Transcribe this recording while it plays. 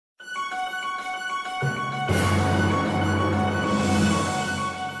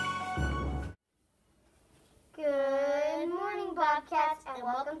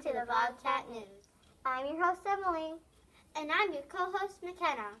welcome to the Bobcat News. I'm your host, Emily. And I'm your co-host,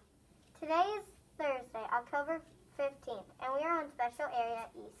 McKenna. Today is Thursday, October 15th, and we are on Special Area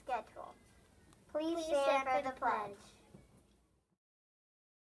E schedule. Please stand for the pledge.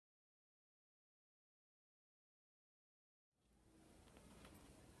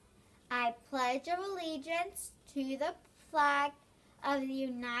 I pledge allegiance to the flag of the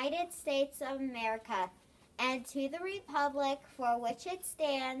United States of America and to the republic for which it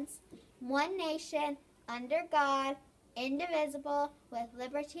stands, one nation, under God, indivisible, with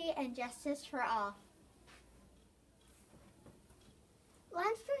liberty and justice for all.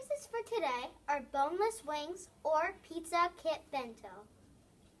 Lunch choices for today are boneless wings or pizza kit bento.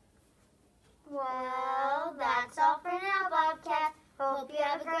 Well, that's all for now, Bobcat. Hope you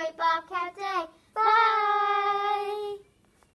have a great Bobcat day.